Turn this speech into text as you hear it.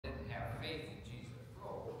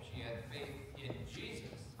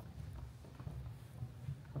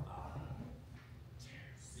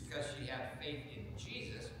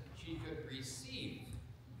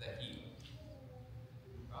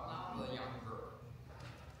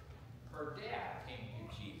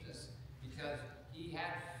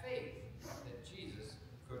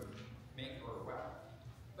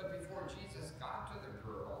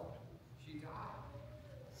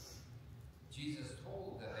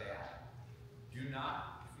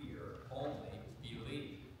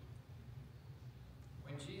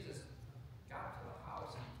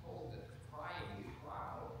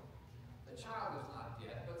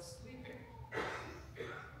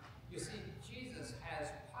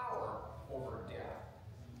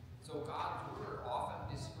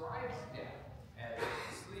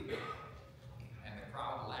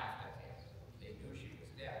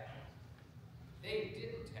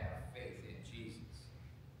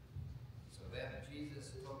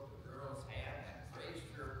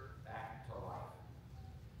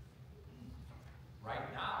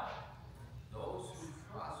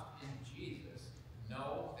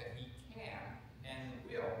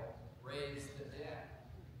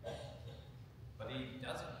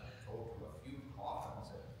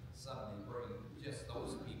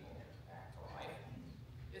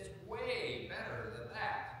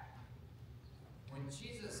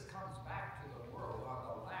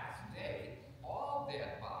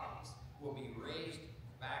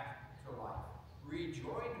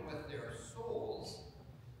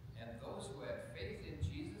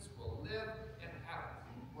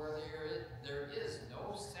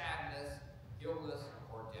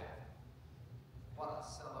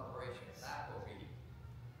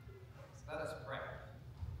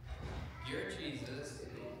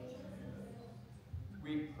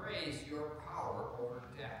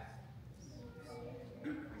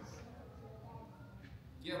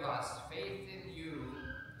Give us faith in you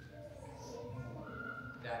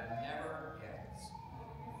that never ends,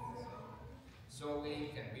 so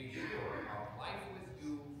we can be sure of life with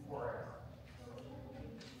you forever.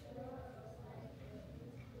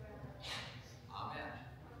 Amen.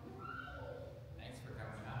 Thanks for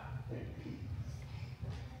coming on.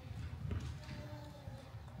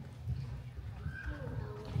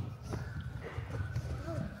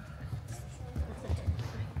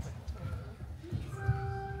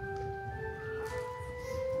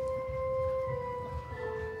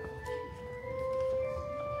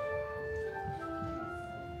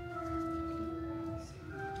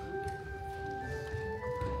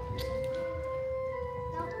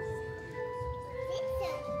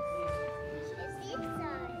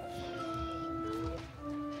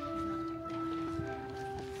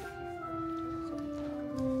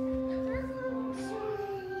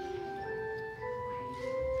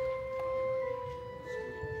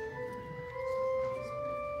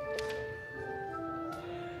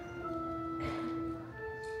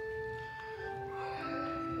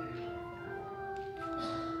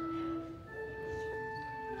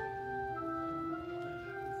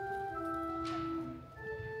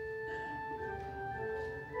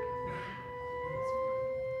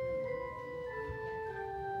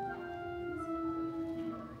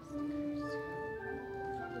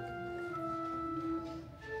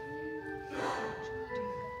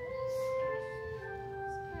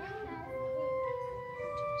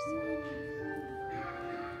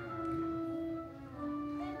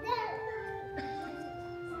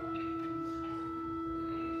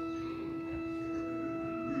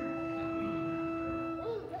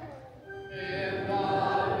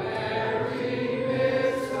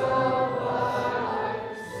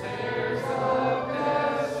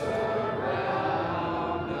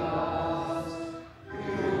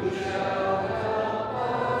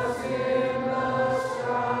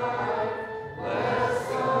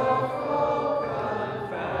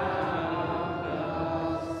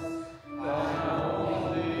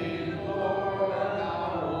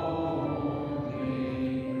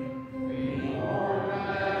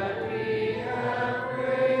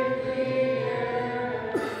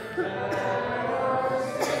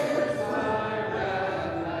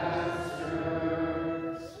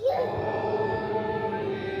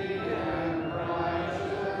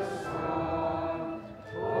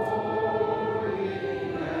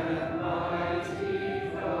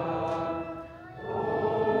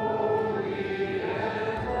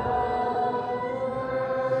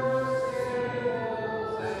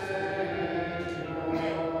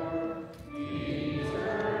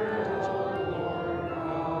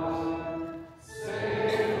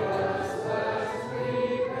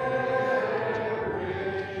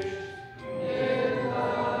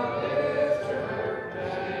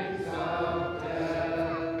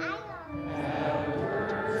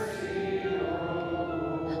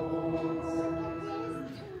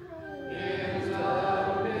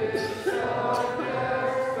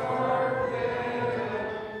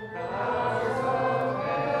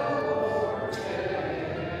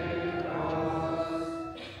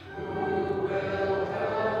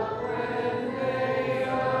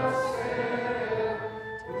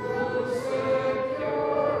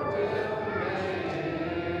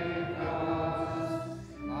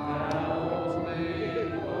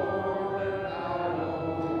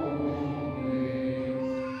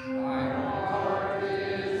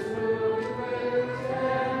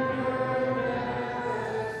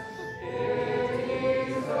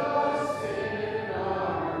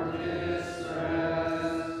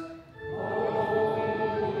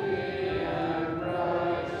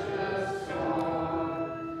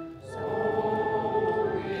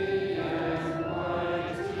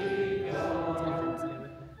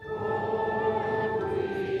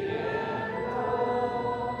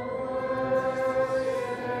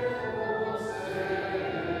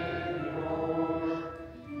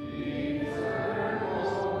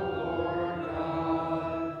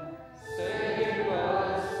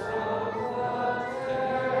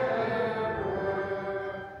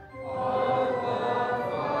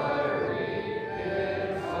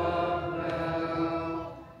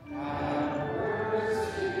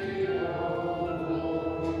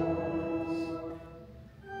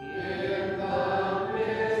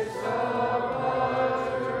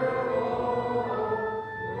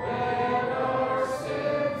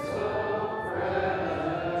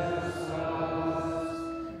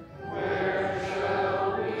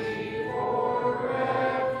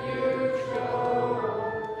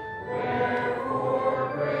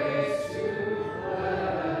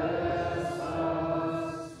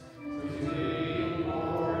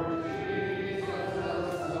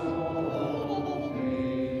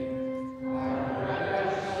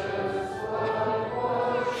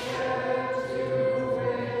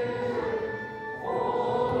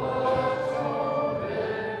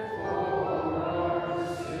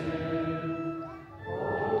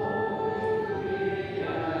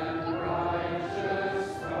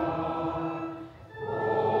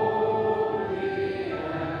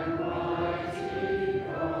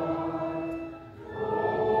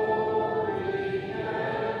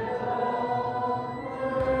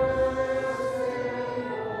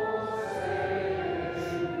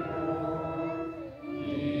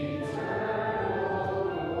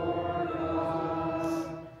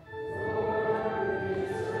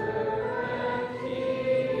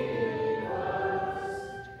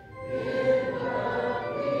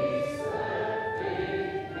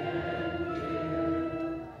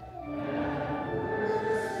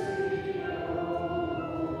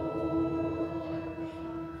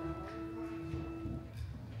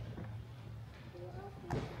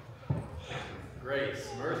 Grace,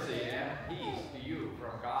 mercy, and peace to you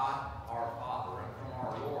from God our Father and from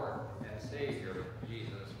our Lord and Savior,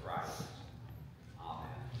 Jesus Christ. Amen.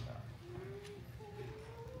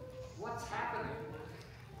 What's happening?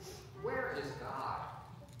 Where is God?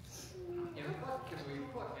 In what can we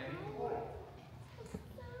put any hope?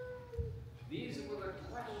 These were the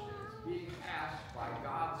questions being asked by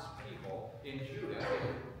God's people in Judah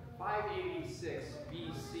in 586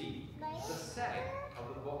 BC, the setting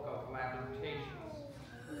of the book of Lamentations.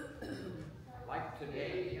 Like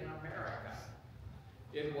today in America,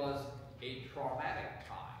 it was a traumatic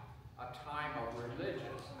time, a time of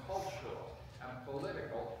religious, cultural, and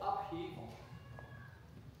political upheaval.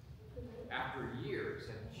 After years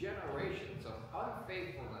and generations of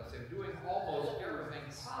unfaithfulness and doing almost everything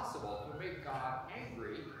possible to make God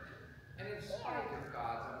angry, and in spite of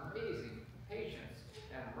God's amazing patience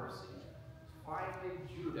and mercy, finally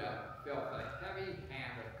Judah felt the heavy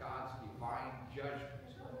hand of God's divine judgment.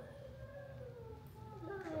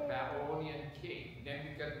 The Babylonian king,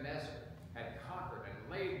 Nebuchadnezzar, had conquered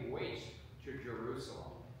and laid waste to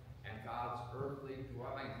Jerusalem and God's earthly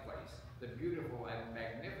dwelling place, the beautiful and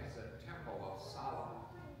magnificent Temple of Solomon.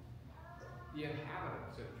 The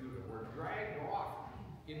inhabitants of Judah were dragged off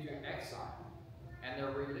into exile, and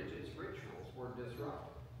their religious rituals were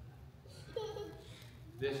disrupted.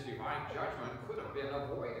 This divine judgment could have been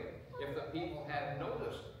avoided if the people had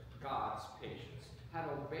noticed God's patience, had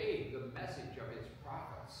obeyed the message of his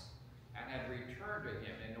prophets, and had returned to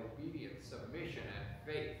him in obedient submission and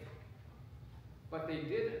faith. But they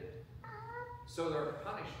didn't. So their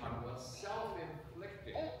punishment was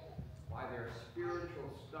self-inflicted by their spiritual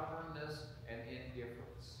stubbornness and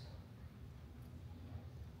indifference.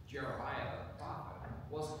 Jeremiah the prophet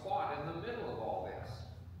was caught in the middle of all this.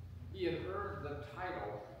 He had earned the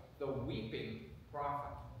title, the Weeping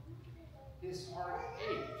Prophet. His heart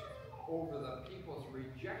ached over the people's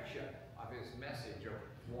rejection of his message of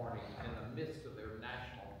warning in the midst of their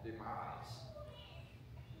national demise.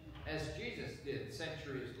 As Jesus did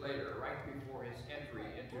centuries later, right before his entry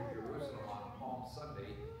into Jerusalem on Palm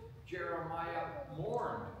Sunday, Jeremiah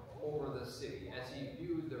mourned over the city as he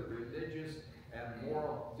viewed the religious and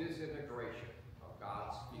moral disintegration of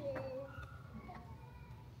God's people.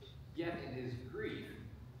 Yet in his grief,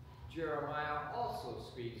 Jeremiah also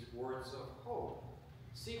speaks words of hope,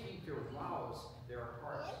 seeking to rouse their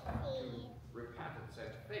hearts to repentance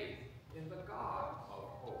and faith in the God of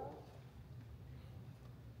hope.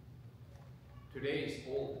 Today's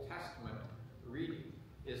Old Testament reading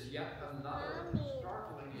is yet another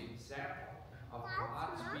startling example of God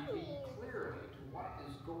speaking clearly to what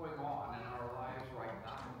is going on in our lives right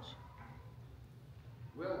now.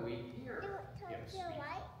 Will we hear him speak?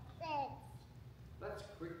 Let's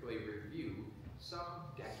quickly review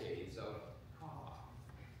some decades of trauma.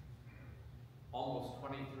 Almost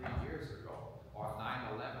 23 years ago, on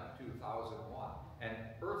 9/11/2001, an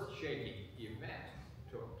earth-shaking event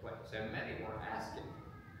took place, and many were asking,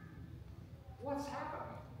 what's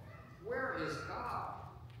happening? Where is God?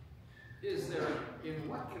 In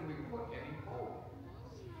what can we put any hope?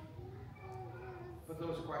 But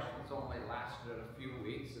those questions only lasted a few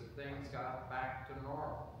weeks and things got back to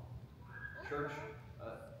normal. Church,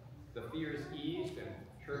 the fears eased and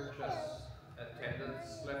church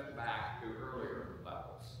attendance slipped back to earlier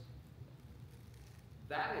levels.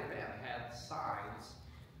 That event had signs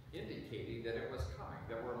indicating that it was coming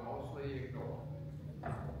that were mostly ignored.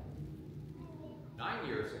 9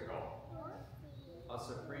 years ago, a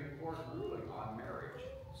Supreme Court ruling on marriage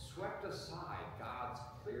swept aside God's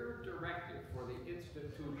clear directive for the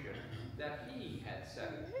institution that he had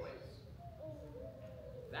set in place.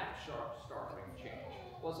 That sharp, startling change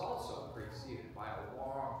was also preceded by a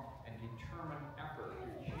long and determined effort to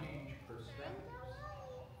change perspectives.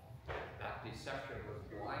 That deception was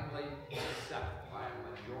blindly accepted by a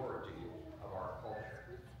majority of our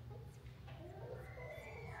culture.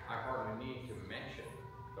 I hardly need to mention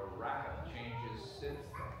the rapid changes since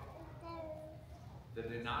then. The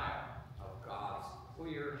denial of God's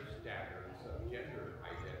clear standards of gender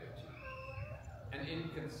identity, an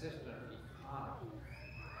inconsistent economy,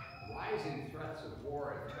 rising threats of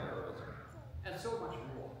war and terrorism, and so much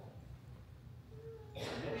more.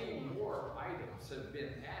 Many more items have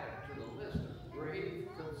been added to the list of grave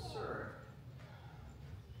concern,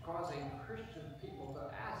 causing Christian people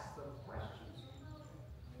to ask the questions,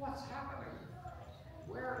 what's happening?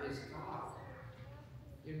 Where is God?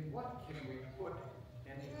 In what can we put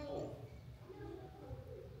any hope?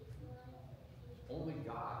 Only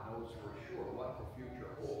God knows for sure what the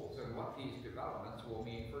future holds and what these developments will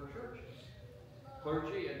mean for churches.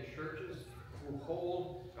 Clergy and churches who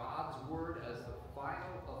hold God's word as the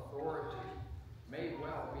final authority may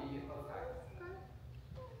well be affected.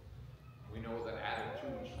 We know that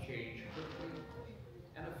attitudes change quickly,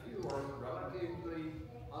 and a few are relatively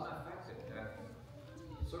unaffected and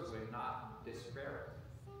certainly not despairing.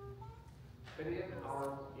 But in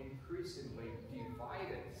our increasingly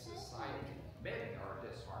divided society, many are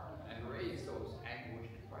disheartened and raise those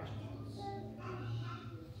anguished questions.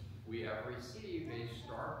 We have received a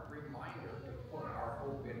stark reminder to put our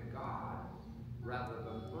hope in God rather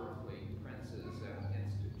than earthly princes and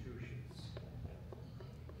institutions.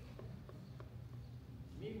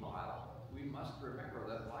 Meanwhile, we must remember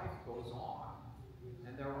that life goes on,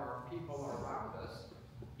 and there are people around us,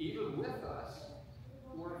 even with us,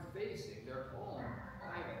 who are facing their own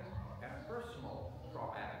private and personal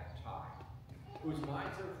traumatic time, whose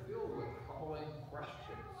minds are filled with troubling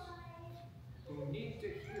questions, who need to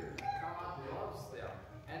hear that God loves them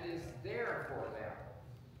and is there for them,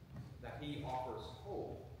 that he offers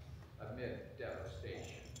hope amid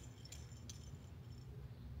devastation.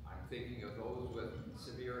 I'm thinking of those with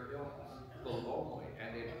severe illness, the lonely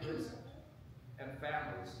and imprisoned, and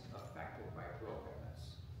families affected by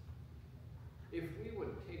brokenness. If we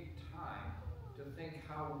would take time to think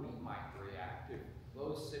how we might react if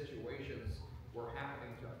those situations were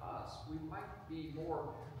happening to us, we might be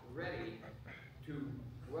more ready to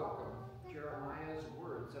welcome Jeremiah's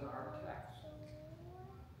words in our text.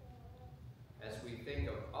 As we think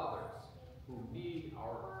of others who need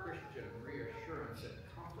our Christian reassurance and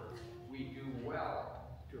comfort, we do well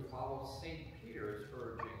to follow St. Peter's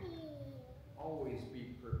urging, always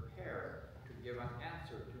be prepared to give an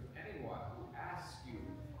answer to anyone who asks you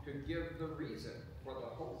to give the reason for the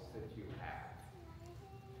hope that you have.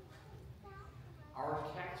 Our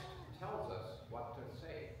text tells us what to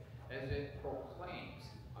say as it proclaims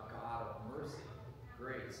a God of mercy,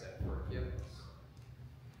 grace, and forgiveness.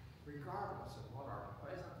 Regardless of what our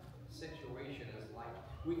present situation is like,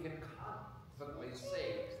 we can confidently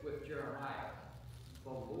say with Jeremiah,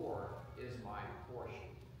 "The Lord is my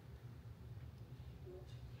portion."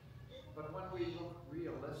 But when we look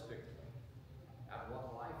realistically at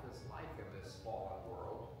what life is like in this fallen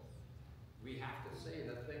world, we have to say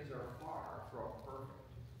that things are far from perfect.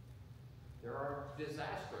 There are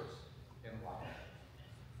disasters in life,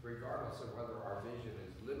 regardless of whether our vision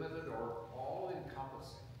is limited or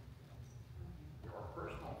all-encompassing. There are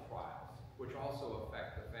personal trials, which also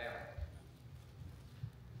affect the family.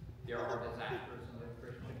 There are disasters in the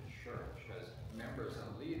Christian church as members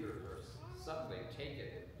and leaders are suddenly taken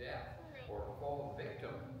to death or fall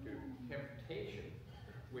victim to temptation,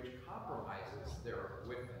 which compromises their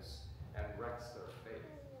witness and wrecks their faith.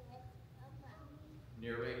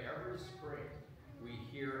 Nearly every spring, we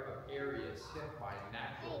hear of areas hit by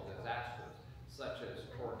natural disasters, such as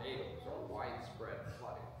tornadoes or widespread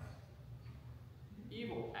flooding.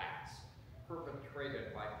 Evil acts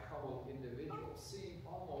perpetrated by troubled individuals seem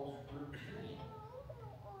almost routine.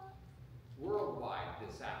 Worldwide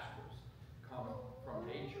disasters come from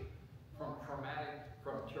nature,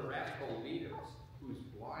 from tyrannical leaders whose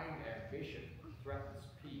blind ambition threatens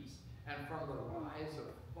peace, and from the rise of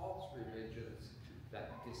false religions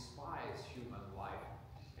that despise human life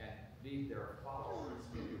and lead their followers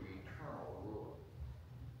into eternal ruin.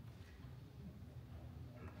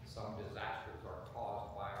 Some disasters are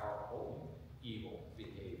caused by our own evil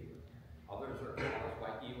behavior. Others are caused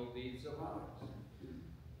by evil deeds of others.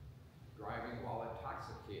 Driving while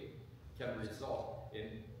intoxicated can result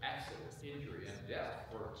in accident, injury, and death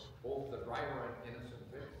for both the driver and innocent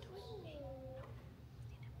victims.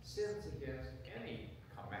 Sins against any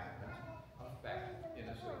commandment affect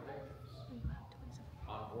innocent victims.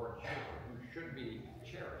 Unborn children who should be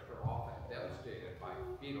cherished are often devastated by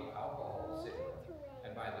fetal alcohol syndrome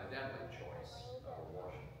and by the deadly choice of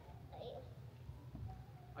abortion.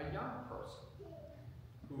 A young person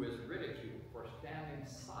who is ridiculed for standing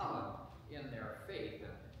solid in their faith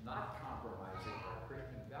and not compromising their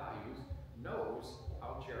Christian values knows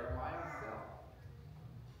how Jeremiah felt.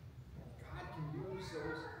 God can use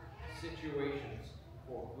those situations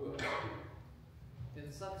for good.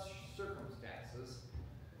 In such circumstances,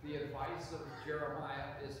 the advice of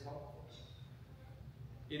Jeremiah is helpful.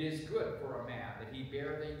 It is good for a man that he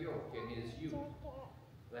bear the yoke in his youth.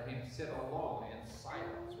 Let him sit alone in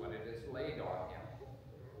silence when it is laid on him.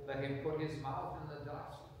 Let him put his mouth in the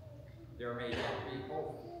dust. There may not be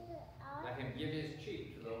hope. Let him give his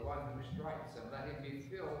cheek to the one who strikes, and let him be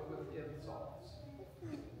filled with insults.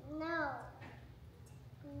 No.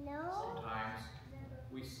 Sometimes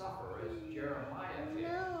we suffer, as Jeremiah did,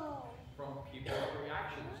 from people's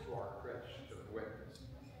reactions to our Christian witness.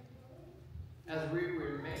 As we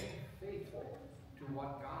remain faithful to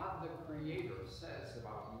what God the Creator says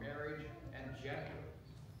about marriage and and gender.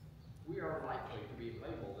 We are likely to be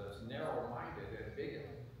labeled as narrow-minded and bigoted.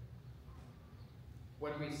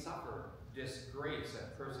 When we suffer disgrace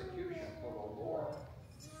and persecution for the Lord,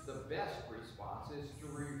 the best response is to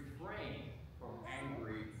refrain from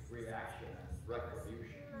angry reaction and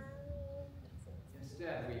retribution.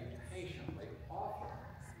 Instead, we patiently offer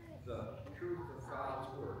the truth of God's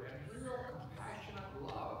word and real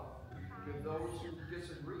compassionate love to those who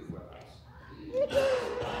disagree with us,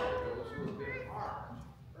 those who have been harmed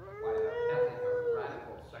by the ethic of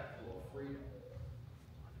radical sexual freedom.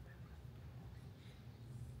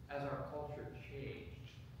 As our culture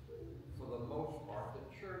changed, for the most part, the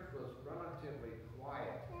church was relatively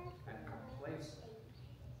quiet and complacent.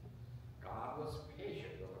 God was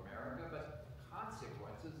patient with America, but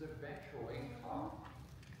consequences eventually come.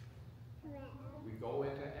 We go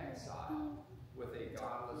into exile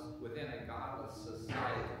within a godless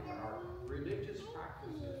society, and our religious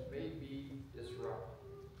practices may be disrupted.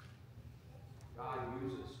 God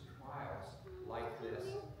uses trials like this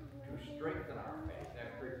to strengthen our faith and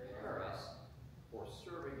prepare us for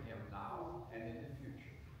serving him now and in the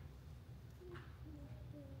future.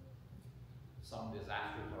 Some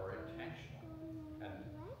disasters are intentional and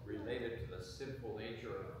related to the sinful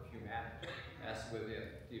nature of humanity,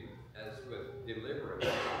 as with deliberate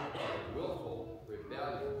or willful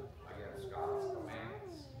rebellion against God's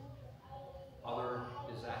commands. Other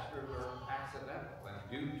disasters are accidental and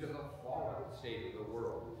due to the fallen state of the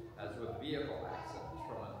world, as with vehicle accidents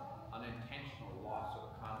from an unintentional loss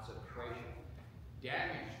of concentration,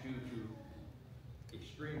 damage due to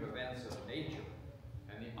extreme events of nature,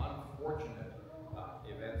 and the unfortunate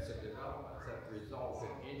events and developments that result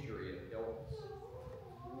in injury and illness.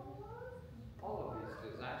 All of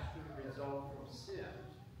these disasters result from sin.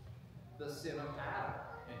 The sin of Adam,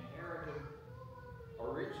 inherited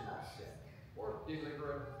original sin, or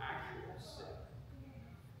deliberate actual sin.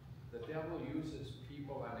 The devil uses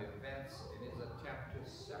people and events in his attempt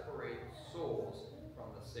to separate souls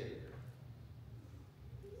from the Savior.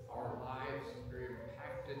 Our lives are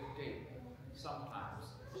impacted daily, sometimes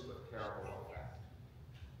with terrible effect.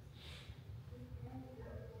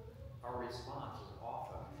 Our response is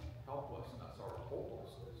often helplessness or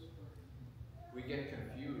hopelessness. We get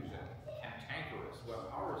confused and cantankerous when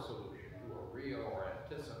our solution to a real or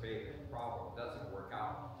anticipated problem doesn't work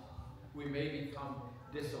out. We may become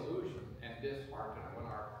disillusioned and disheartened when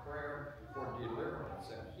our prayer for deliverance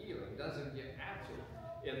and healing doesn't get answered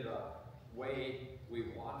in the way we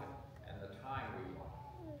want it and the time we want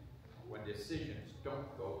it. When decisions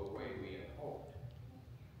don't go the way we had hoped.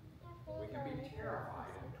 We can be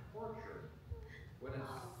terrified and tortured when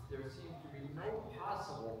there seems to be no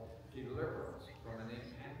possible deliverance from an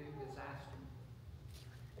impending disaster.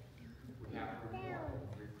 We have remorse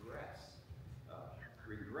and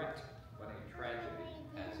regret when a tragedy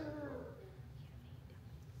has occurred.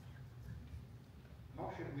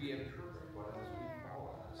 How should we interpret what has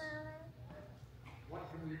befallen us? What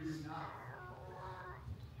can we do now?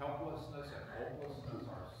 Helplessness and hopelessness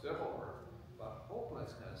are similar, but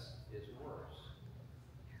hopelessness is worse.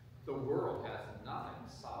 The world has nothing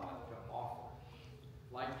solid to offer.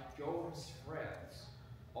 Like Job's friends,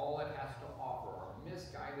 all it has to offer are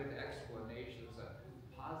misguided explanations and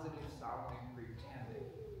positive-sounding pretending.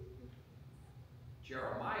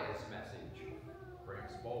 Jeremiah's message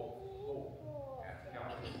brings both hope and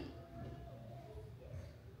help.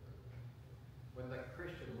 When the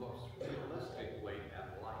Christian looks realistically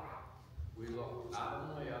at life, we look not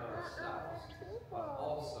only at ourselves, but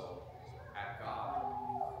also at God.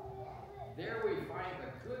 There we find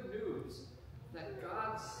the good news that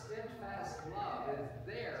God's steadfast love is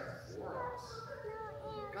there for us.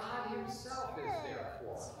 God himself is there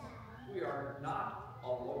for us. We are not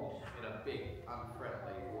alone in a big,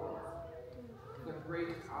 unfriendly world. The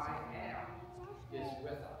great I Am is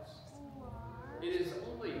with us. It is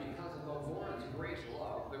only because of the Lord's great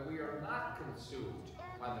love that we are not consumed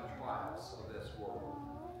by the trials of this world.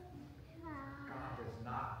 God does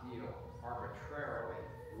not deal arbitrarily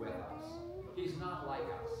with us. He's not like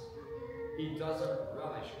us. He doesn't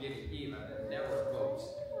relish getting even and never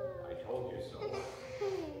boasts, "I told you so."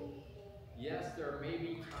 Yes, there may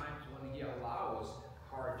be times when he allows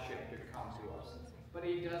hardship to come to us, but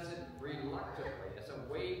he does it reluctantly as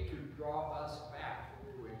a way to draw us back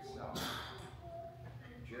to himself.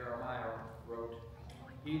 Jeremiah wrote,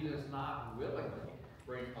 "He does not willingly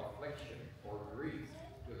bring affliction or grief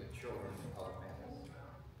to the children of men."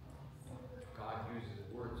 God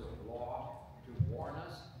uses words of law to warn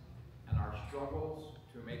us and our struggles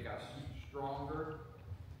to make us stronger,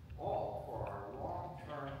 all for our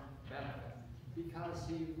long-term benefit, because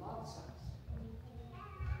he loves us.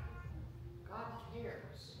 God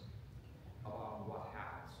cares about what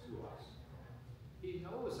happens to us. He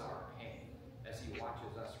knows our pain as he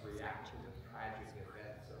watches us react to the tragic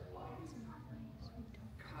events of life.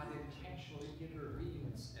 God intentionally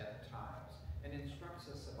intervenes at times and instructs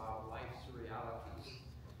us about life's realities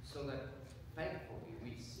so that thankfully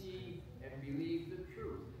we see and believe the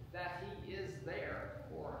truth that he is there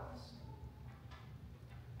for us.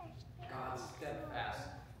 God's steadfast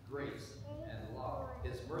grace and love,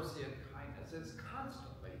 his mercy and kindness is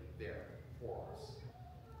constantly there for us.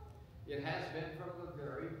 It has been from the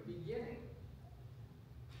very beginning.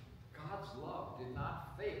 God's love did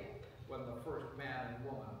not fail when the first man and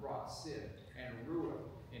woman brought sin and ruin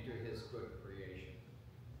into his good creation.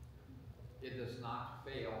 It does not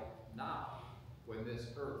fail now when this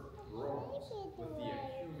earth groans with the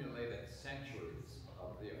accumulated centuries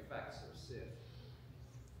of the effects of sin.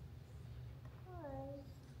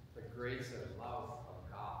 The grace and love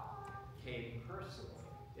of God came personally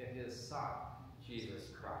in his Son, Jesus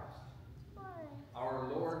Christ. Our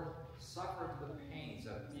Lord suffered the pains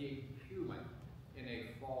of being human in a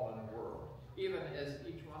fallen world, even as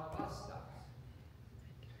each one of us does.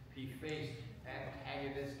 He faced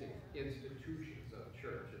antagonistic institutions of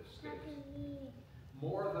church and state.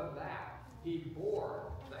 More than that, he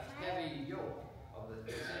bore the heavy yoke of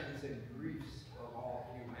the sins and griefs of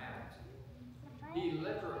all humanity. He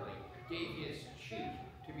literally gave his cheek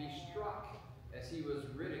to be struck as he was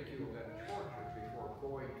ridiculed and tortured before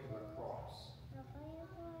going to the cross.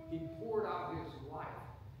 He poured out his life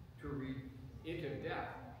into death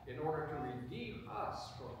in order to redeem us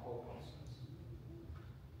from hopelessness.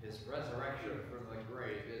 His resurrection from the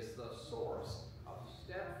grave is the source of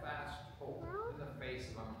steadfast hope in the face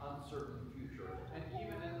of an uncertain future and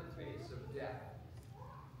even in the face of death.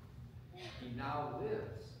 He now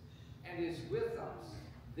lives and is with us,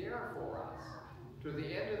 there for us, to the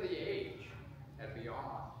end of the age and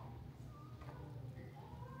beyond.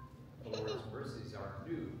 The Lord's mercies are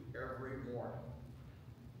new every morning.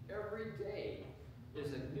 Every day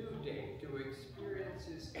is a new day to experience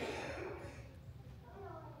his care.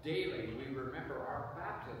 Daily we remember our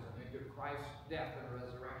baptism into Christ's death and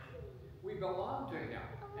resurrection. We belong to him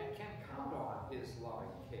and can count on his loving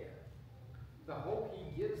care. The hope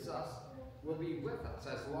he gives us will be with us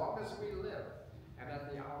as long as we live and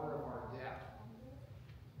at the hour of our death.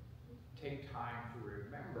 Take time to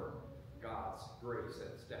remember God's grace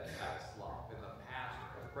and steadfast love in the past,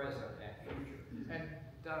 the present, and future. And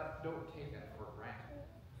don't take it for granted.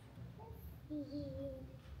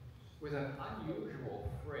 With an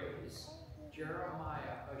unusual phrase,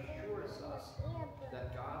 Jeremiah assures us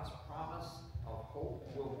that God's promise of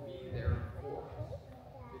hope will be there for us.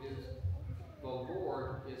 It is, the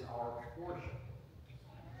Lord is our portion.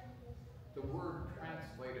 The word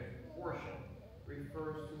translated portion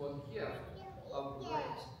refers to a gift of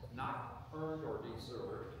grace, not earned or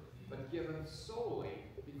deserved, but given solely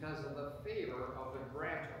because of the favor of the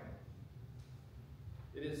grantor.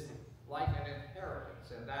 It is like an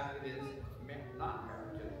inheritance, and that it is not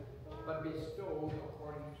merited, but bestowed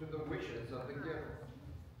according to the wishes of the giver.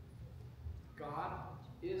 God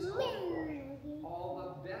is our portion.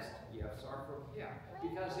 All the best gifts are from him,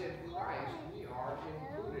 because in Christ we are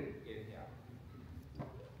included in him.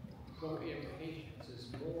 Though impatience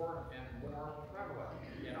is more and more prevalent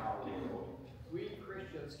in our world, we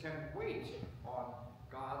Christians can wait on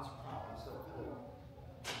God's promise of hope.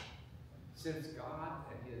 Since God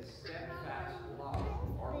and his steadfast love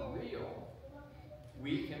are real,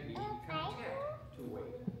 we can be content to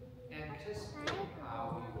wait, anticipating how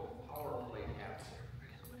he will powerfully answer.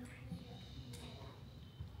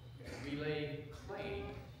 We lay claim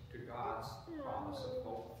to God's promise of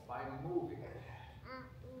hope by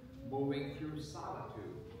moving through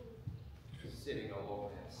solitude, sitting alone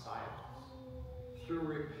in silence, through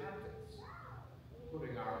repentance,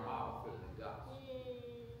 putting our mouth in the dust,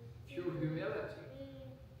 through humility,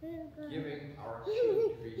 giving our cheek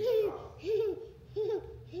to be struck.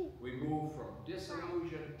 We move from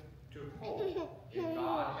disillusion to hope in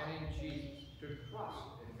God and in Jesus, to trust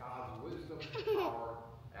in God's wisdom, power,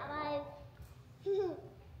 and love.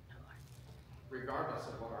 Regardless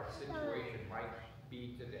of what our situation might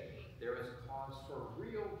be today, there is cause for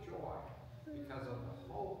real joy because of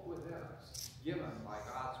the hope within us, given by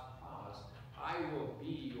God's promise, I will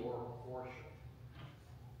be your portion.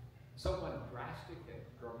 So when drastic and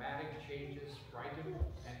dramatic changes frighten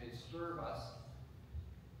and disturb us,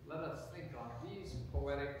 let us think on these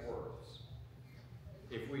poetic words.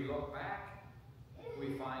 If we look back,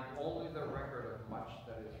 we find only the record of much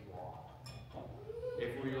that is wrong.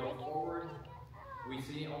 If we look forward, we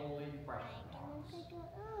see only question marks.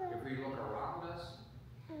 If we look around us,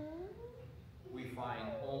 find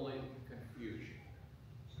only confusion.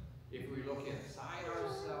 If we look inside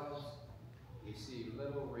ourselves, we see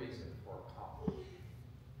little reason for comfort.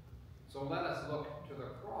 So let us look to the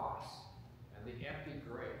cross and the empty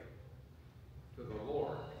grave, to the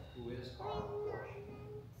Lord who is our portion.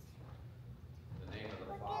 In the name of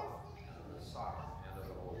the Father, and of the Son, and of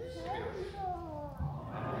the Holy Spirit.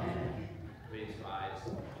 Amen. Please rise.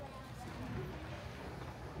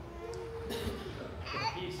 The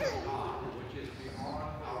peace of God, which is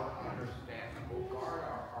beyond our understanding, will guard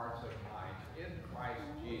our hearts and minds in Christ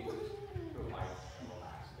Jesus to life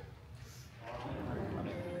everlasting.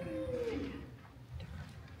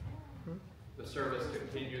 The service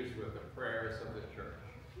continues with the prayers of the church.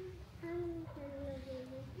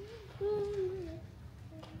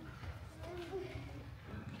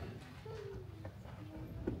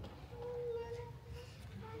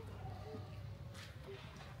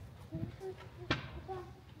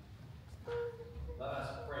 Let us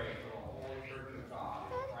pray for the whole Church of God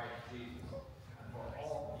in Christ Jesus and for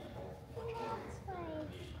all people according to their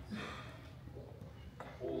needs.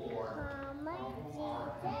 O Lord, who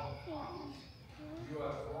art in heaven, you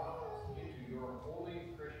have brought us into your holy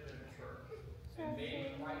Christian church and made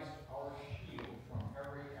Christ our shield from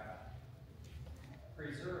every enemy.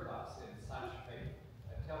 Preserve us in such faith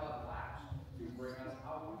until at last you bring us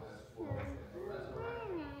out of this world in the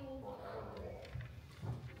resurrection forevermore.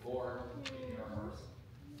 Lord, in your mercy,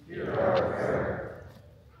 hear our prayer.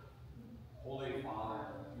 Holy Father,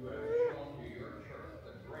 you have shown to your church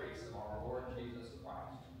the grace of our Lord Jesus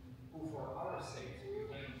Christ, who for our sakes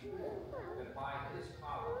became poor, that by his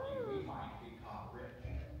poverty we might become rich.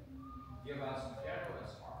 Give us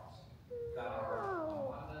generous hearts, that our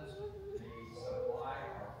abundance may supply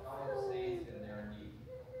our fellow saints in their need.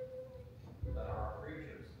 Let our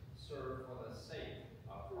preachers serve for the sake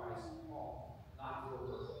of Christ's call, not for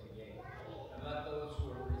earthly gain. And let those who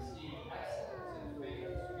have received excellence in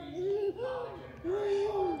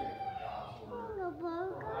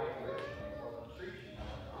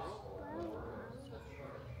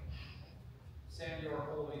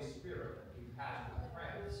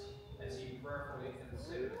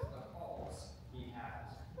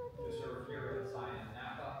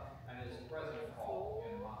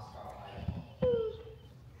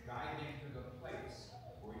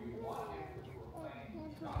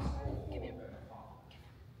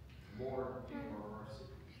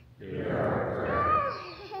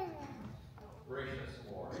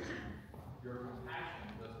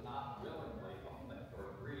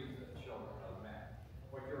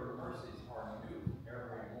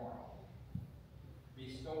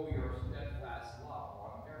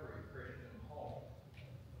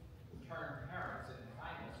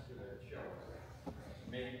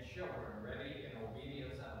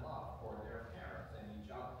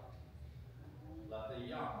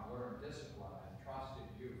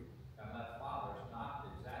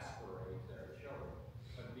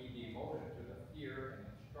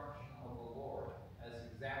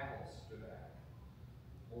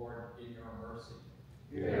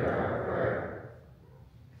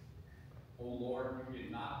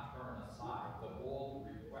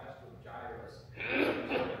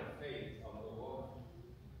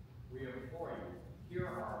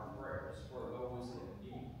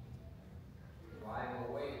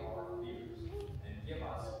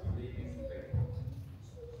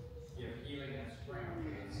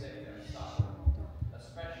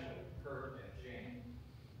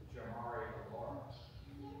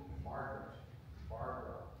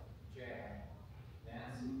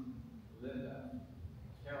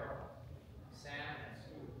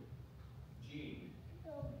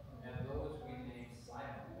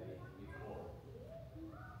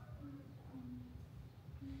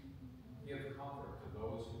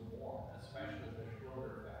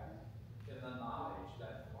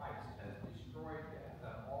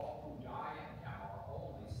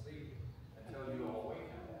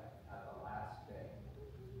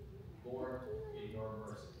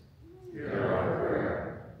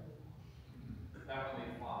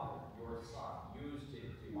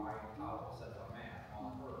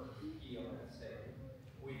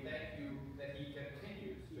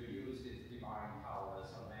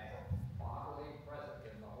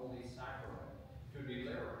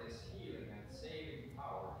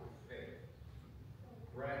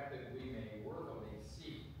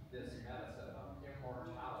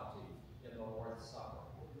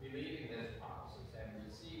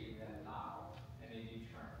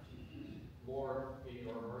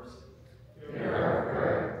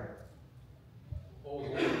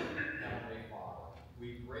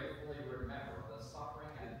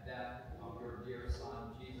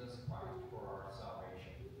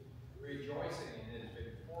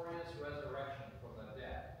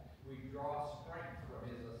draw strength from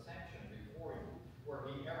his ascension before you, where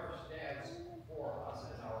he ever stands for us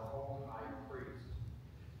as our own high priest.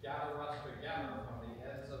 Gather us together from the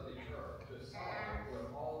ends of the earth to celebrate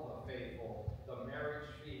with all the faithful the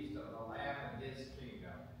marriage feast of the Lamb and his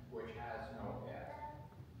kingdom, which has no end.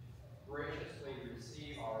 Graciously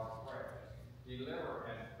receive our prayers, deliver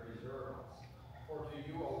and preserve us. For to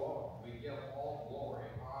you alone we give all glory,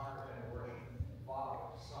 honor, and worship,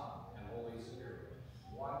 Father, Son, and Holy Spirit,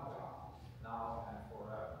 one God, now and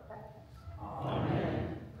forever.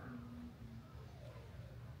 Amen.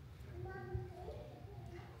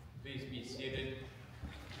 Please be seated.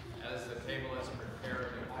 As the table is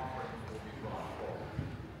prepared, the offerings will be brought forward.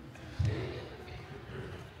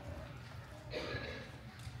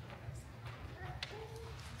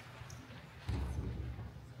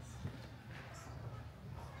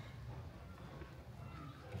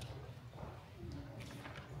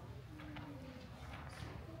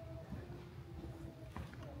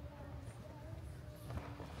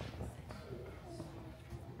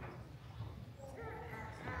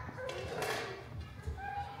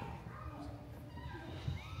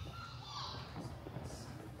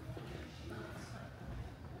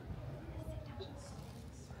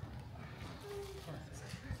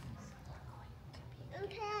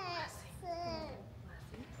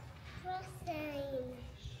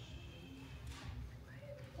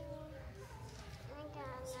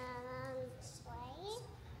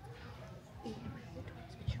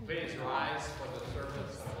 Please rise for the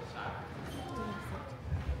service of the sacrament.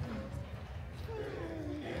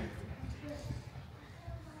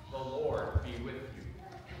 The Lord be with you.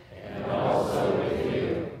 And also with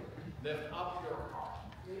you. Lift up your heart.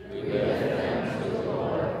 We give thanks to the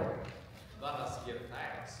Lord. Let us give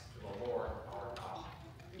thanks to the Lord our God.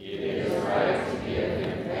 It is right to give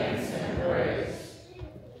him thanks and praise.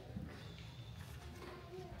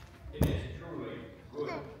 It is truly good,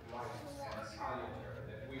 right, and salutary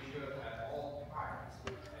that we should at all times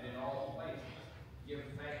and in all places give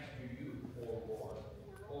thanks to you, O Lord,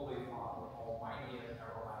 Holy Father, Almighty and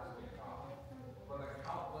everlasting God, for the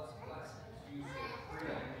countless blessings you so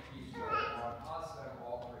freely bestow on us and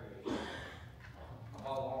all creation.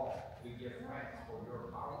 Above all, we give thanks for your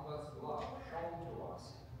boundless love shown to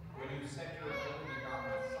us when you sent your only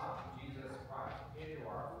begotten Son, Jesus Christ, into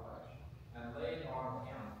our flesh and laid on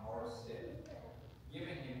him our sin,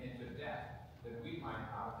 giving him into death that we might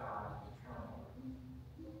not die eternally.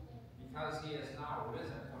 Because he is now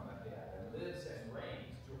risen from the dead and lives and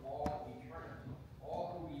reigns to all eternity,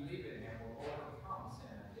 all who believe in him will overcome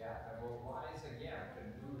sin and death and will rise again to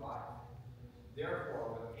new life.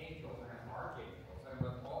 Therefore, with angels and archangels and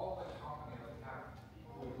with all the company of heaven,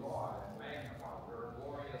 we laud and magnify your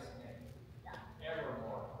glorious name,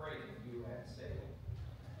 evermore praising you and saying,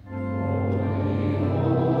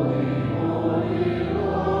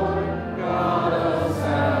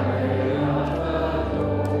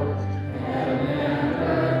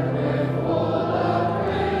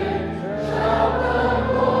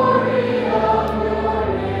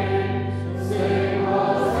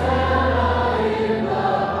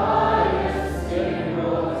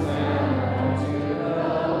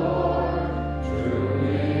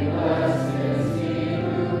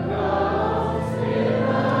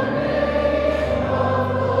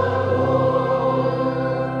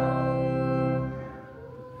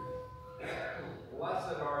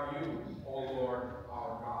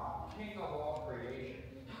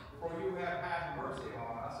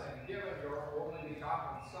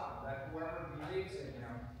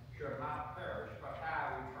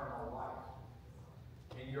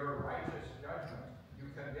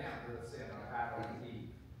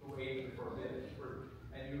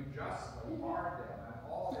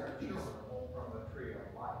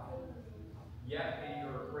 Yet in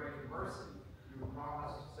your great mercy, you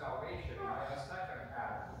promised salvation by a second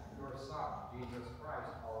Adam, your Son, Jesus Christ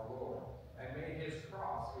our Lord, and made his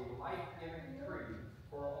cross a life-giving tree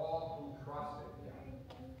for all who trust in him.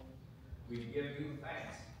 We give you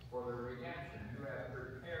thanks for the redemption you have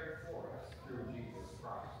prepared for us through Jesus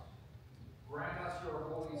Christ. Grant us your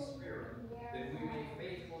Holy Spirit, that we may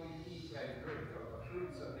faithfully eat and drink of the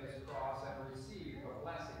fruits of his cross and receive the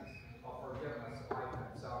blessings of forgiveness, life,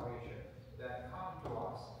 and salvation that come to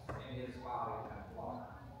us in his body and blood.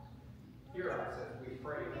 Hear us as we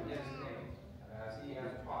pray in his name, and as he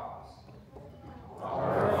has taught us.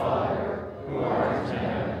 Our Father, who art in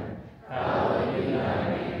heaven, hallowed be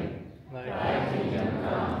thy name. Thy kingdom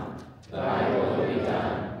come, thy will be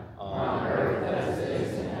done, on earth as it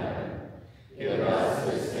is in heaven. Give us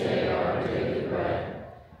this day our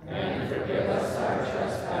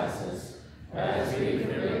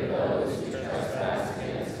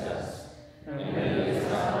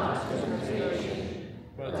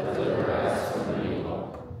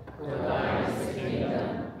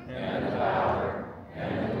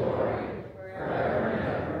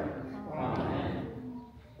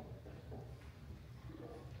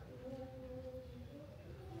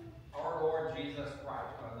Jesus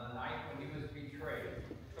Christ, on the night when he was betrayed,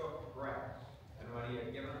 took bread, and when he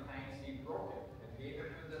had given thanks, he broke it and gave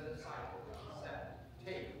it to the disciples, and said,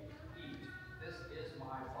 "Take, eat, this is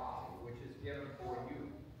my body, which is given for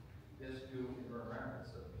you. This do in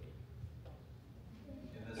remembrance of me."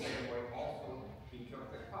 In the same way also he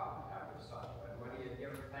took the cup after supper, and when he had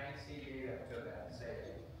given thanks, he gave it to them,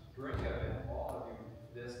 saying, "Drink of it, all of you.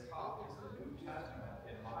 This cup is the New Testament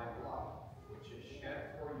in my blood, which is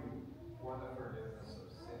shed for you for the forgiveness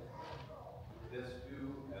of sin. This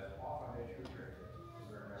do as often as you drink it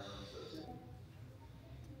in remembrance of me."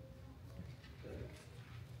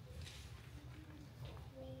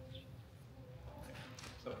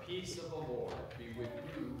 The peace of the Lord be with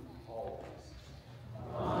you always.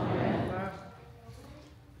 Amen.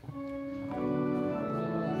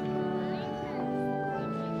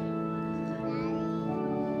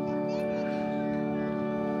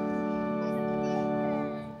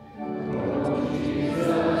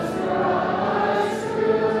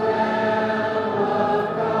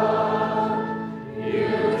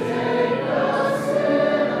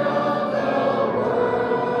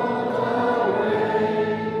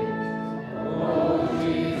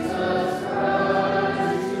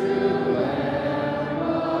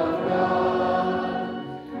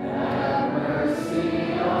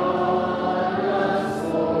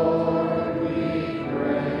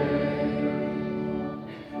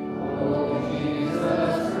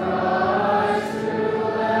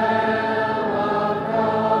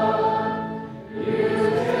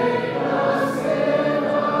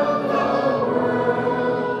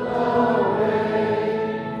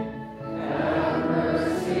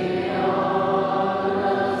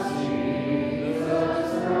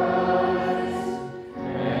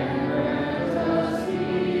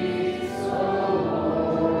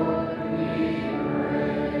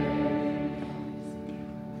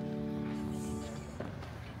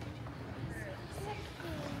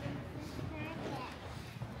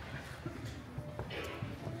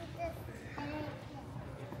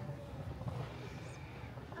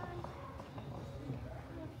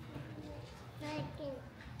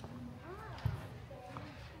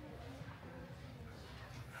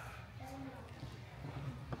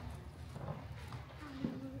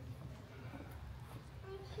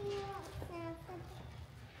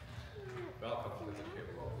 Welcome to the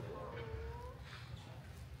table of the Lord.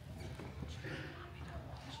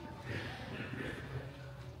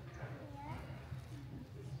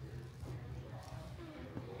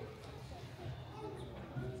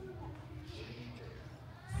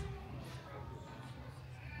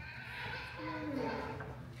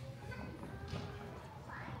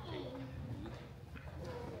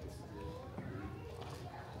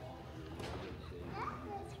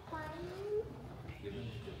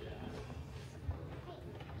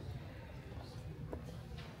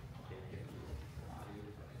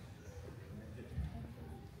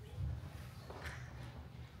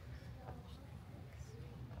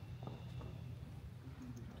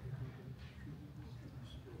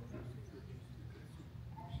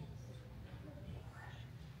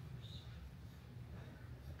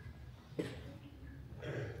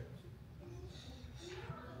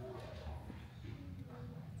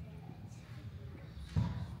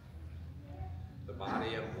 The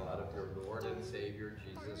body and blood of your Lord and Savior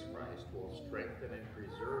Jesus Christ will strengthen and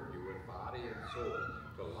preserve you in body and soul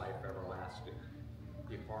to life everlasting.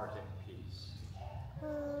 Depart in peace.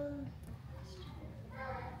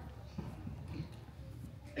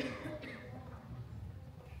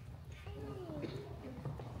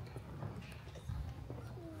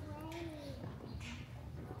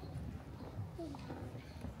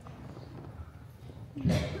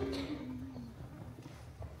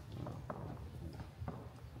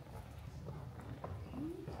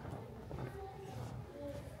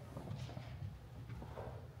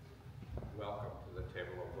 Welcome to the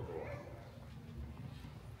table of the Lord.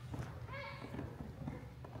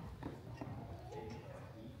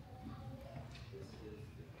 This is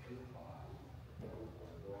the true body of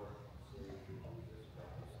our Lord and Savior Jesus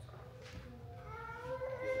Christ.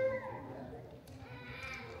 Given to death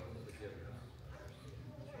for the forgiveness of our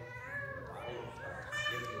sins. The body of Christ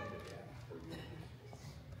given into death for you.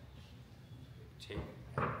 Take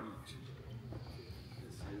and eat.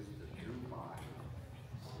 This is the true body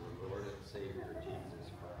of our Lord and Savior Jesus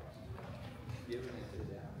Christ, given into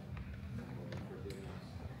death for the forgiveness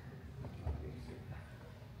of your sins.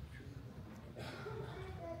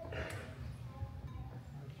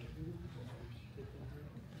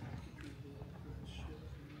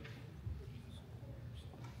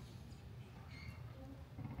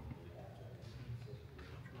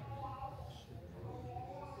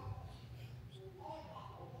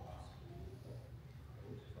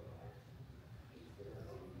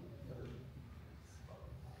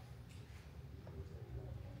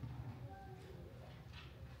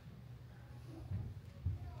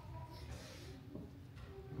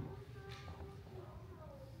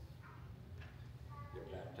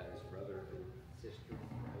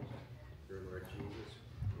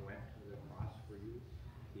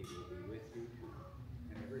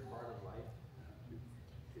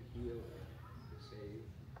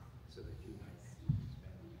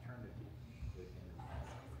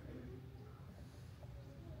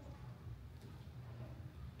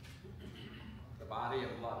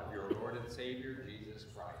 Savior Jesus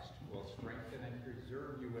Christ will strengthen and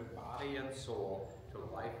preserve you in body and soul to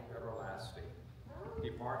life everlasting.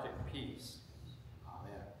 Depart in peace.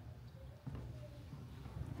 Amen.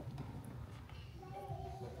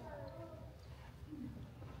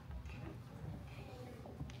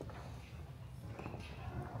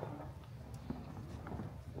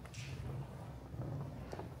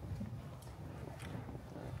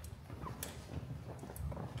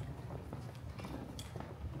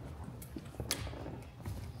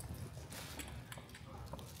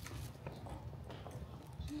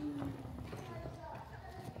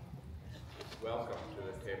 Welcome to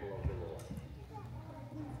the table of the Lord.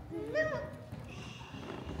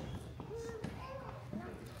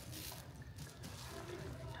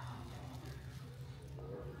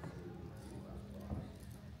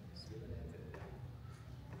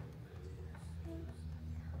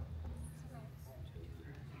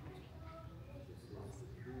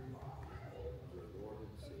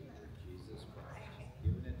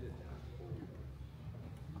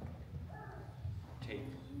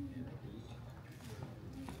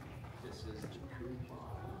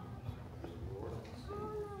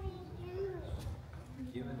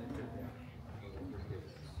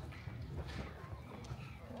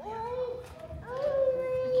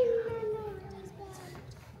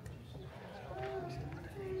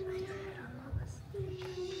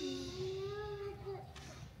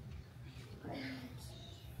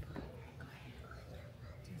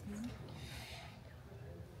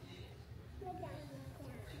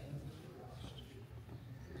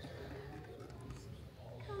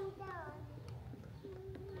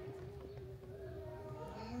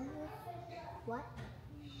 What?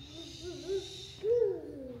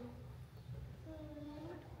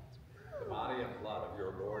 The body and blood of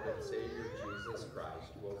your Lord and Savior Jesus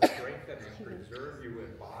Christ will strengthen and preserve you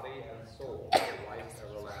in body and soul to life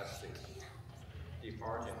everlasting.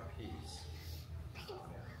 Depart in peace.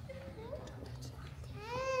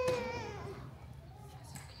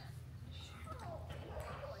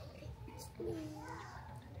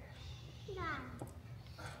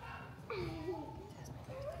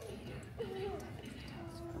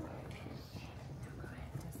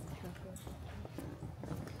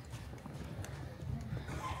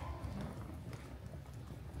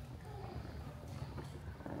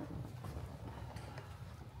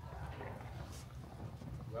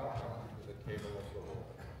 Welcome to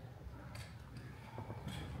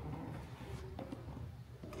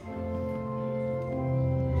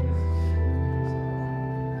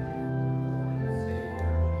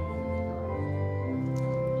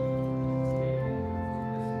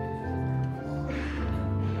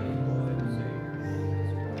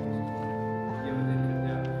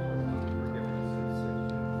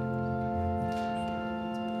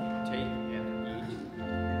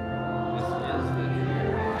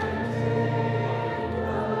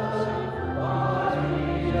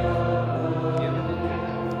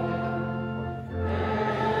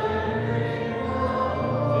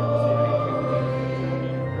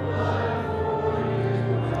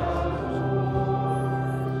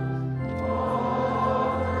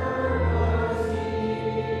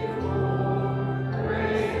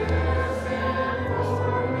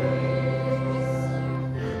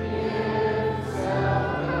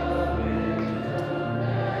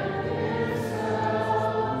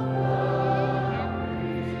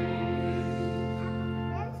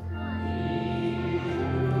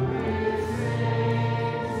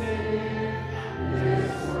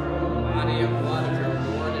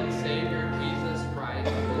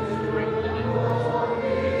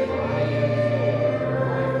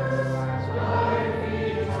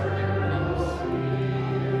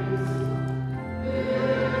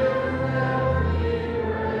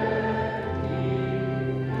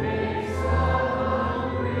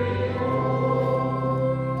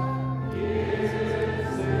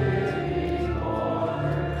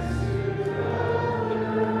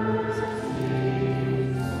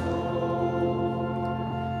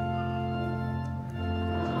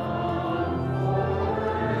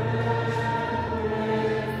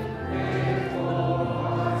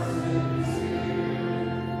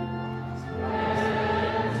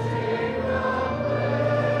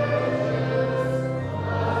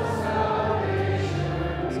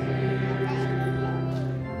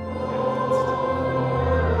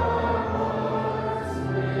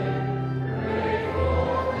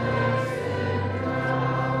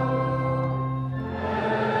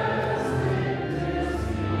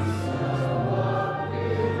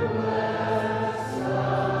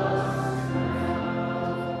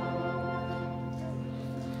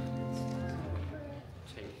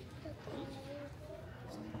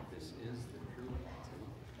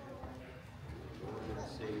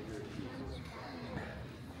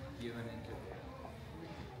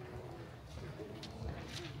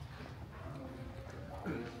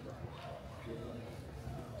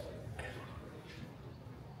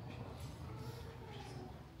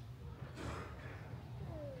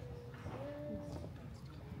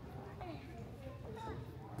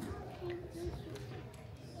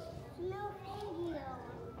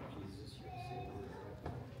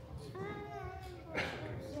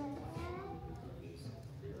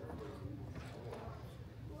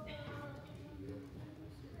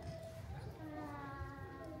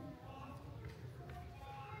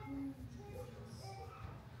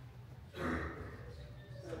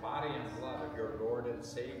your Lord and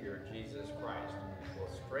Savior, Jesus Christ, will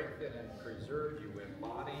strengthen and preserve you in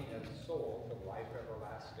body and soul to life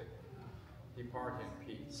everlasting. Depart in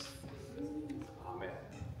peace. Amen.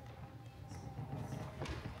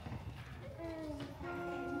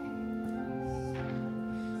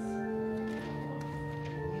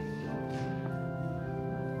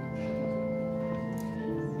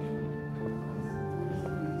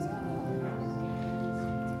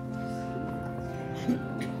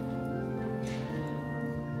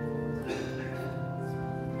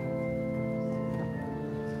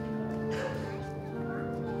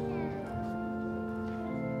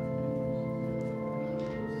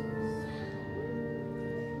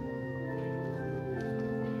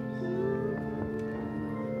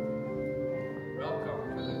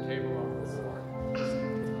 Welcome to the table of the Lord.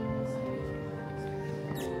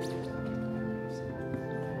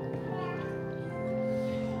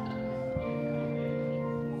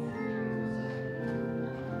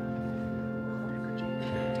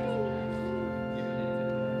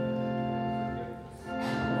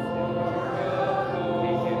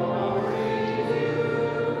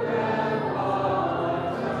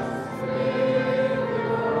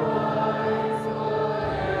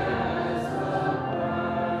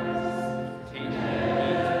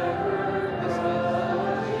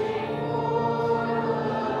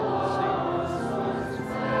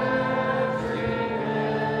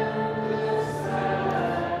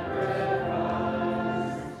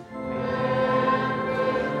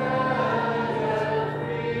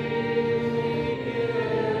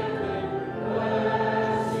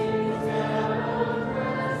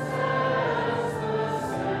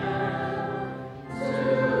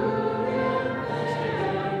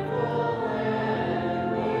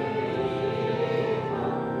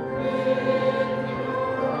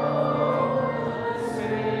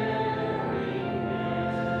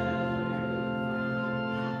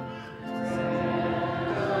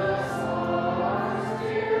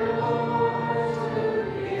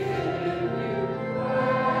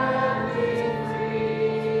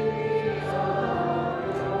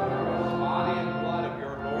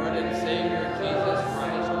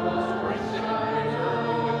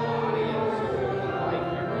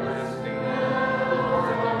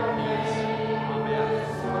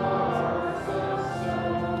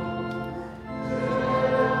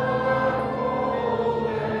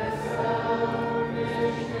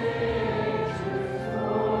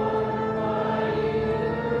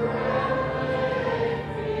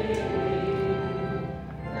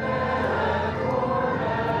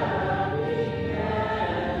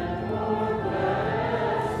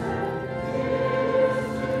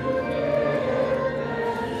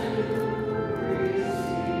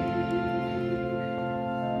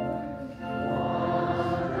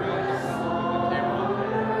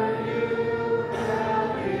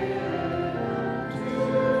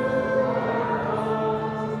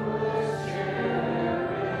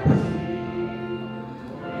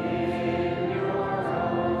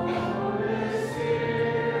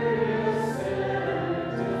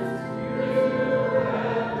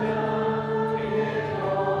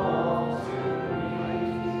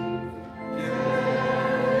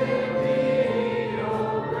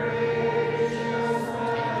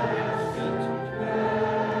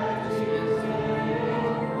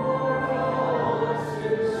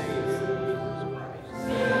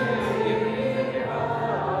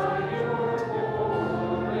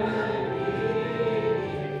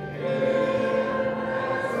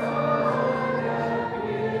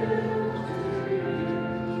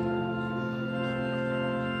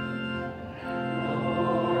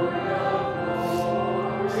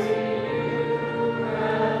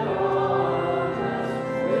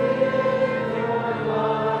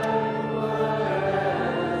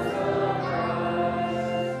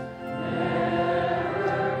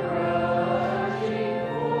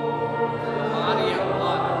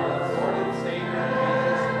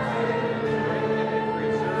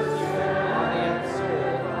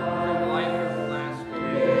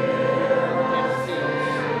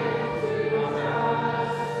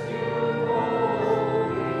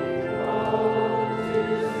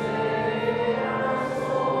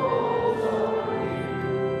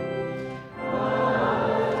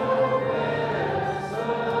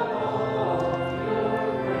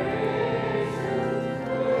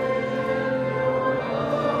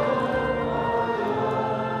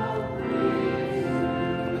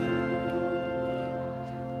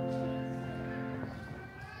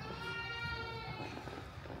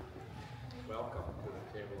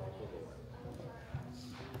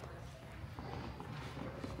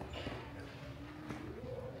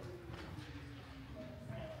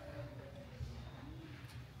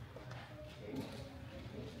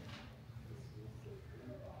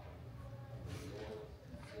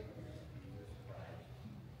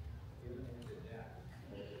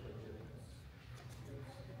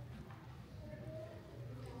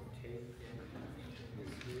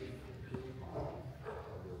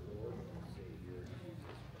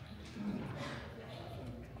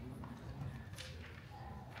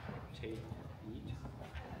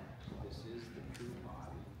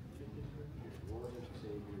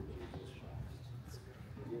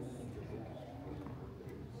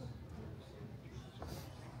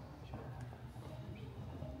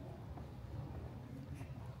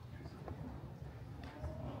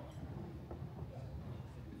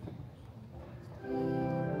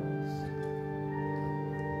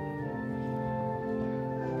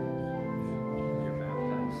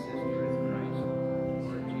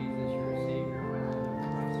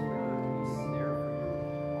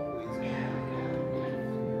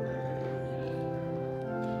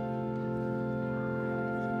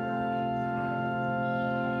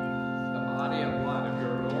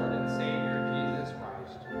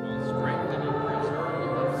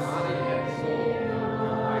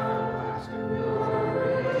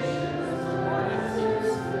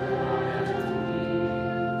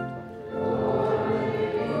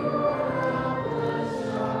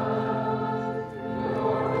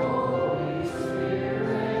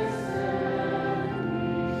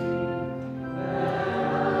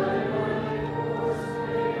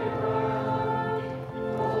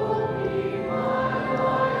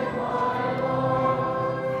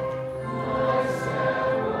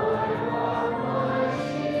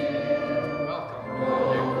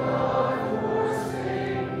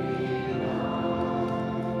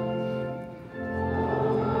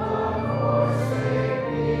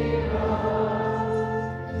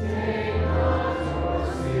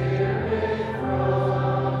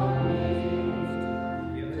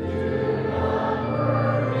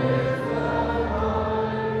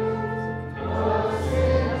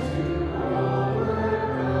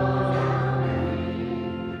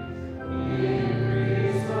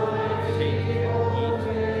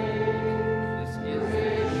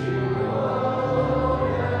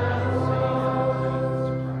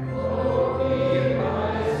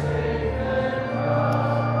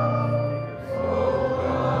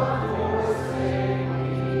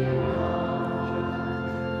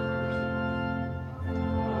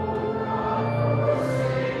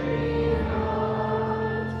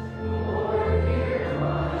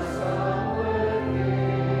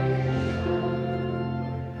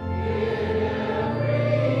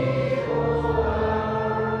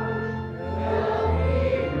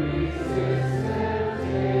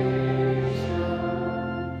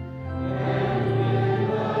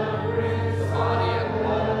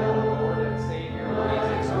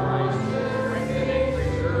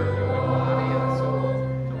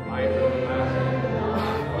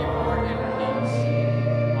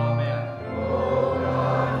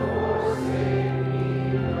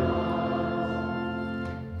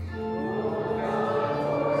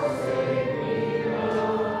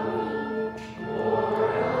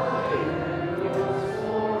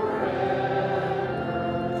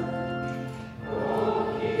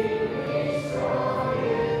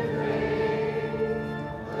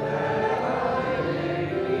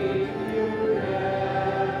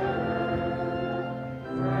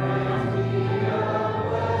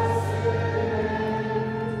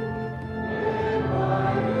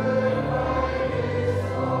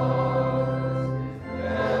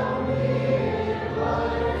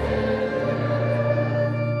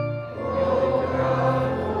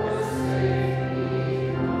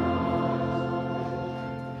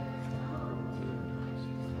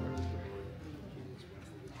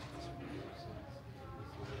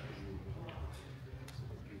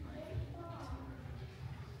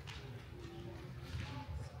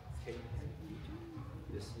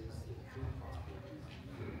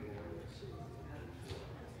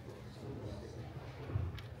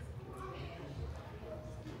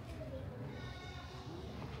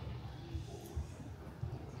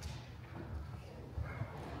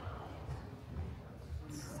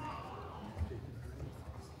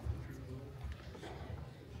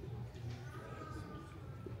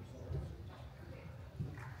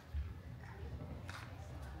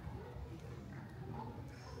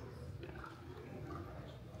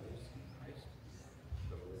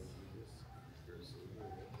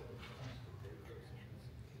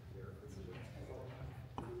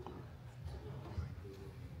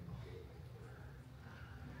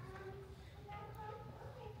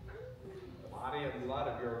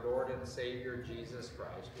 your Lord and Savior Jesus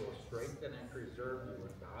Christ will strengthen and preserve you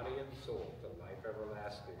in body and soul to life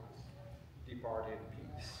everlasting. Depart in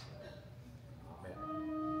peace. Amen.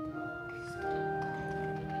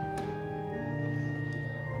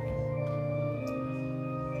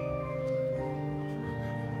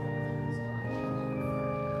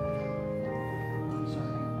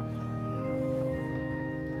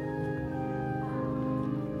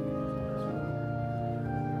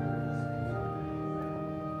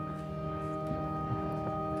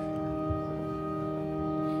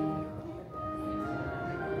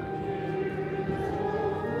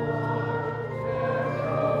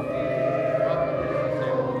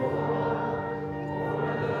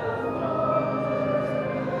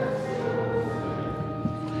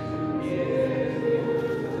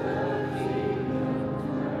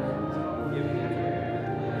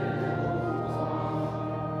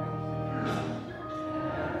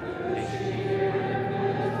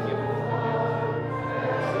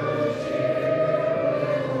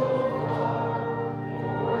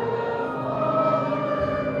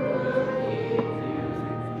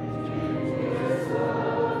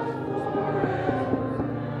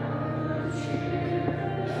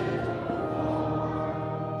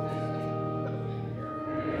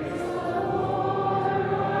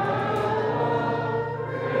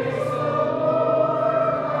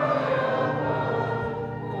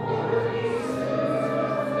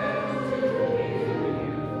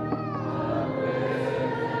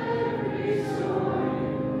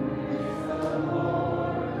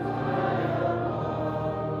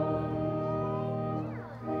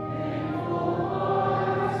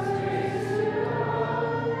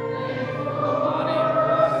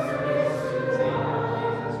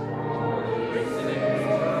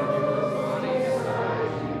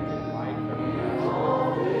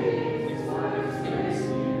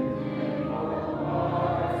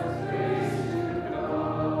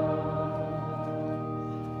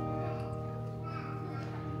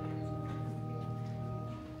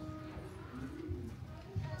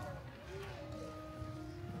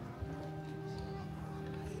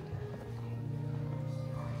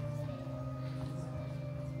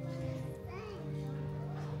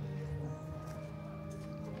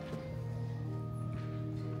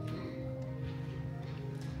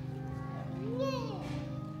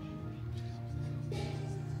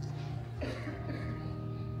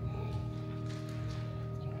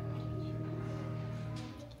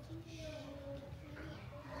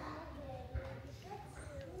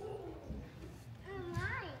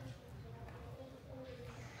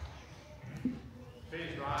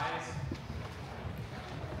 Please rise.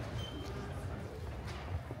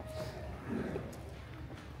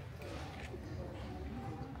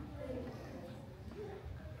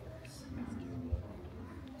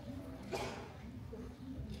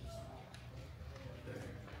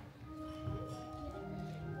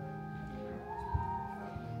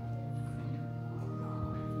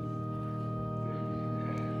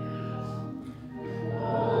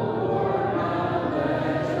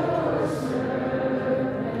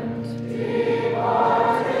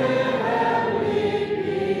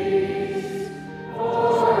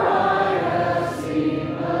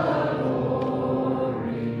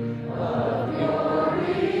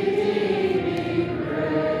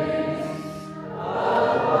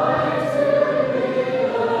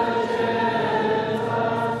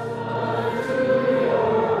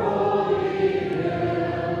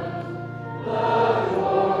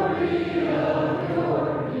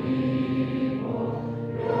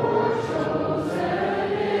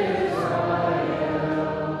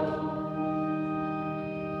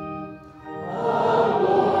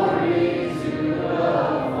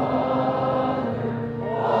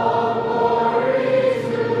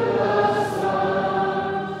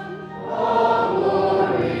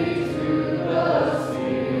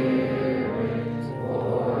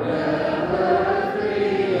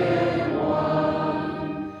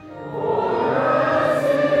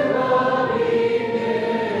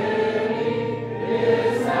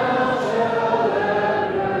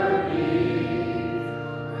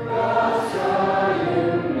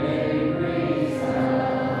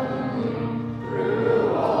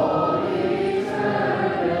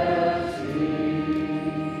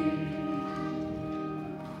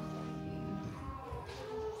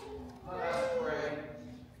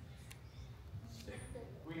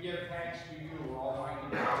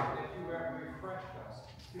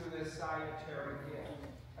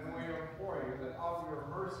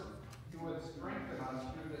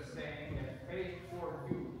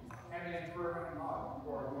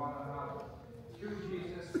 Through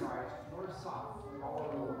Jesus Christ, your Son, our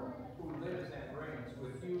Lord, who lives and reigns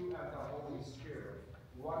with you and the Holy Spirit,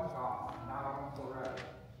 one God, now and forever.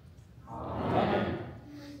 Amen.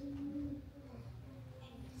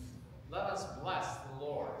 Let us bless the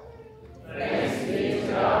Lord. Thanks be to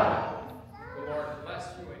God. The Lord bless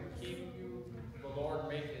you and keep you. The Lord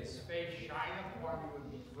make his face shine upon you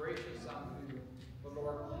and be gracious unto you. The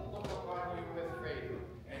Lord look upon you with favor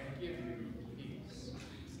and give you peace.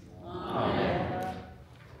 Amen.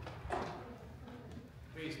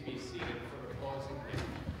 Please be seated for the closing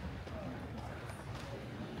hymn.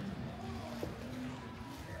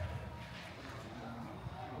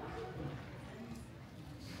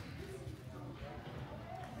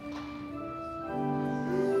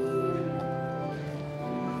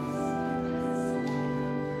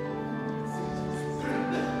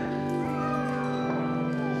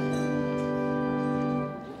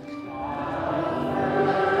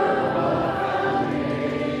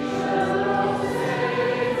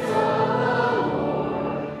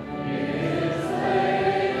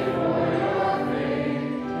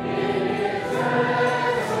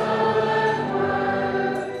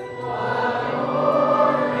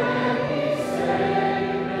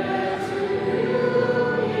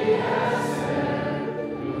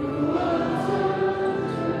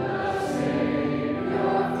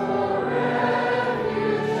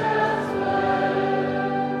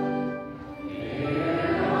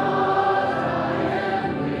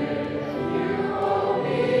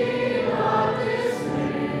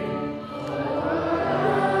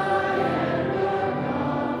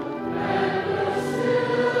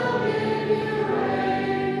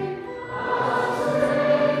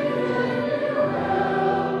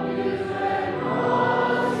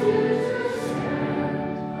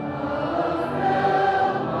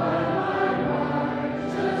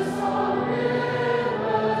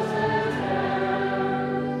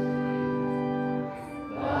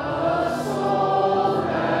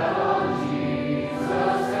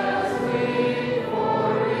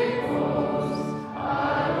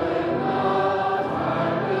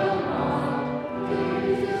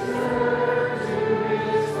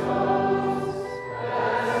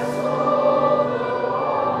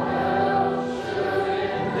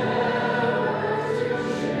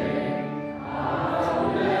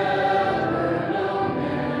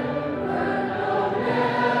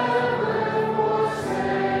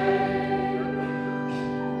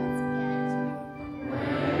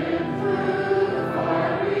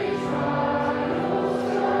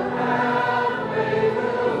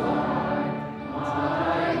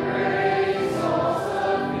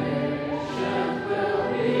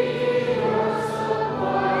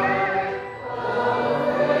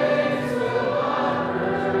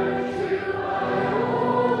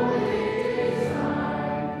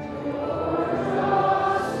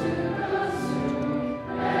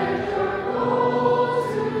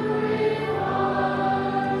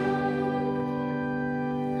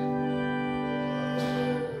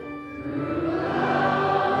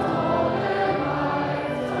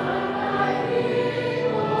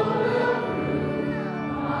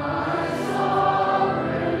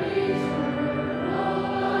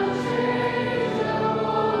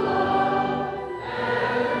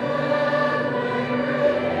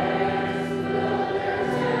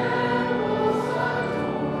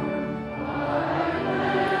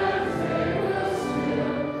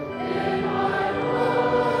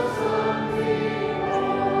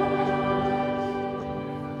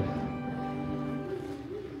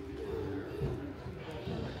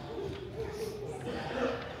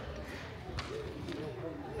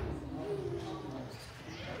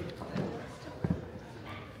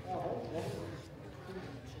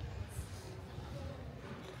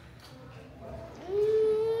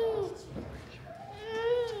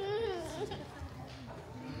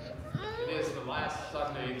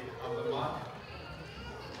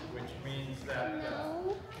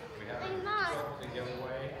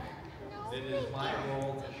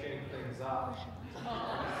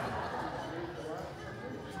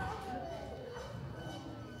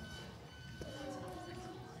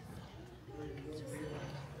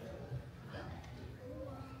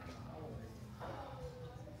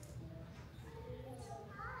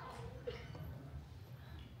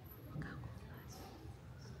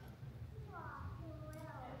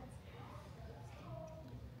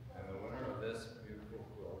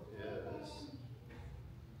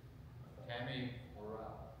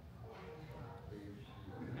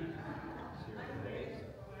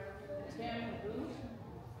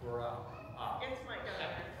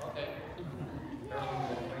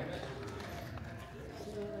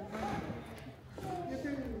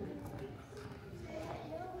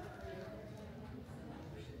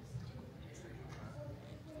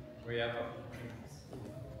 have a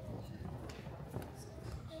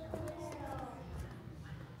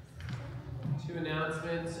Two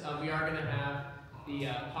announcements. We are going to have the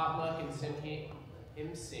potluck and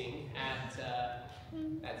hymn sing at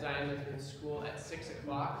Zion Lutheran School at 6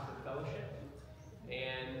 o'clock for fellowship,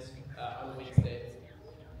 and on Wednesday.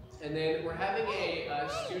 And then we're having a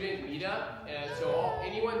student meetup, and so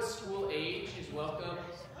anyone school age is welcome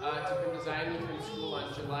to come to Zion Lutheran School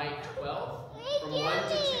on July 12th from 1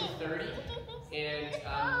 to 2:30. And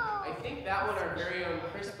I think that one, our very own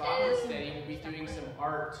Chris Bobinsteady will be doing some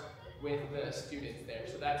art with the students there.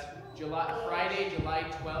 So that's Friday, July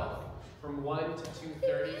 12th from 1 to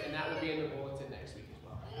 2:30, and that will be in the bulletin next week as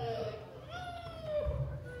well.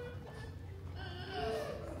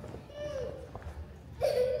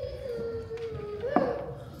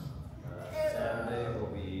 Saturday we'll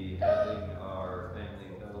be having our family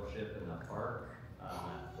fellowship in the park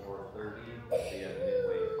at 4:30. We'll be at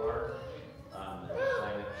Midway Park. There's a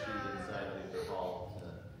sign-up sheet inside Luther Hall to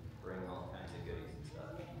bring all kinds of goodies and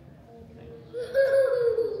stuff. Thank you.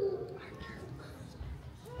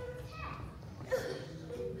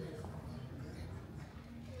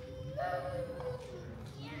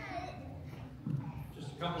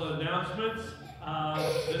 Just a couple of announcements.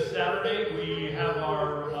 This Saturday we have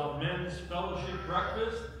our men's fellowship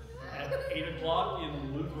breakfast at 8 o'clock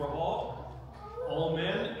in Luther Hall. All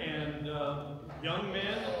men and young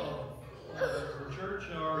men of the church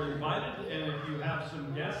are invited, and if you have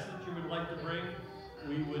some guests that you would like to bring,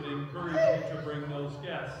 we would encourage you to bring those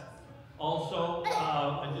guests. Also,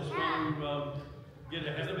 I just want to get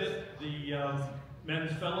ahead of it. The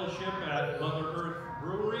men's fellowship at Mother Earth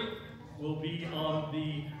Brewery will be on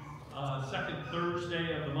the second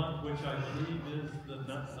Thursday of the month, which I believe is the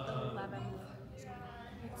 11th.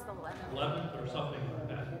 It's the 11th. 11th or something like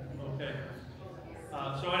that. Okay.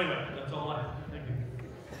 So anyway, that's all I have. Thank you.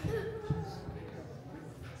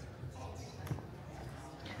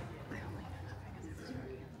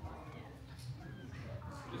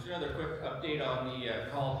 Just another quick update on the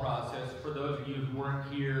call process. For those of you who weren't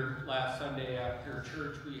here last Sunday after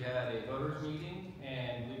church, we had a voters meeting,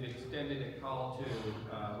 and we've extended a call to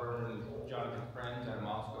Reverend Jonathan Friends out of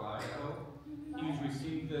Moscow, Idaho. He's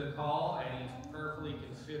received the call and he's prayerfully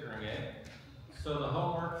considering it. So the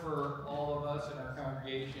homework for all of us in our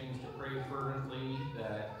congregation is to pray fervently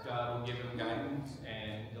that God will give him guidance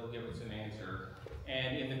and he'll give us an answer.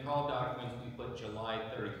 And in the call documents, we put July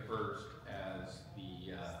 31st as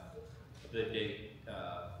the date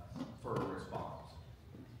for a response.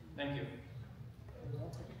 Thank you.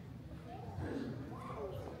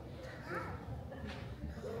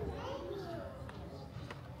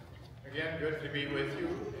 Again, good to be with you.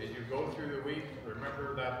 As you go through the week,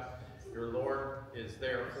 remember that your Lord is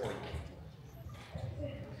there for you.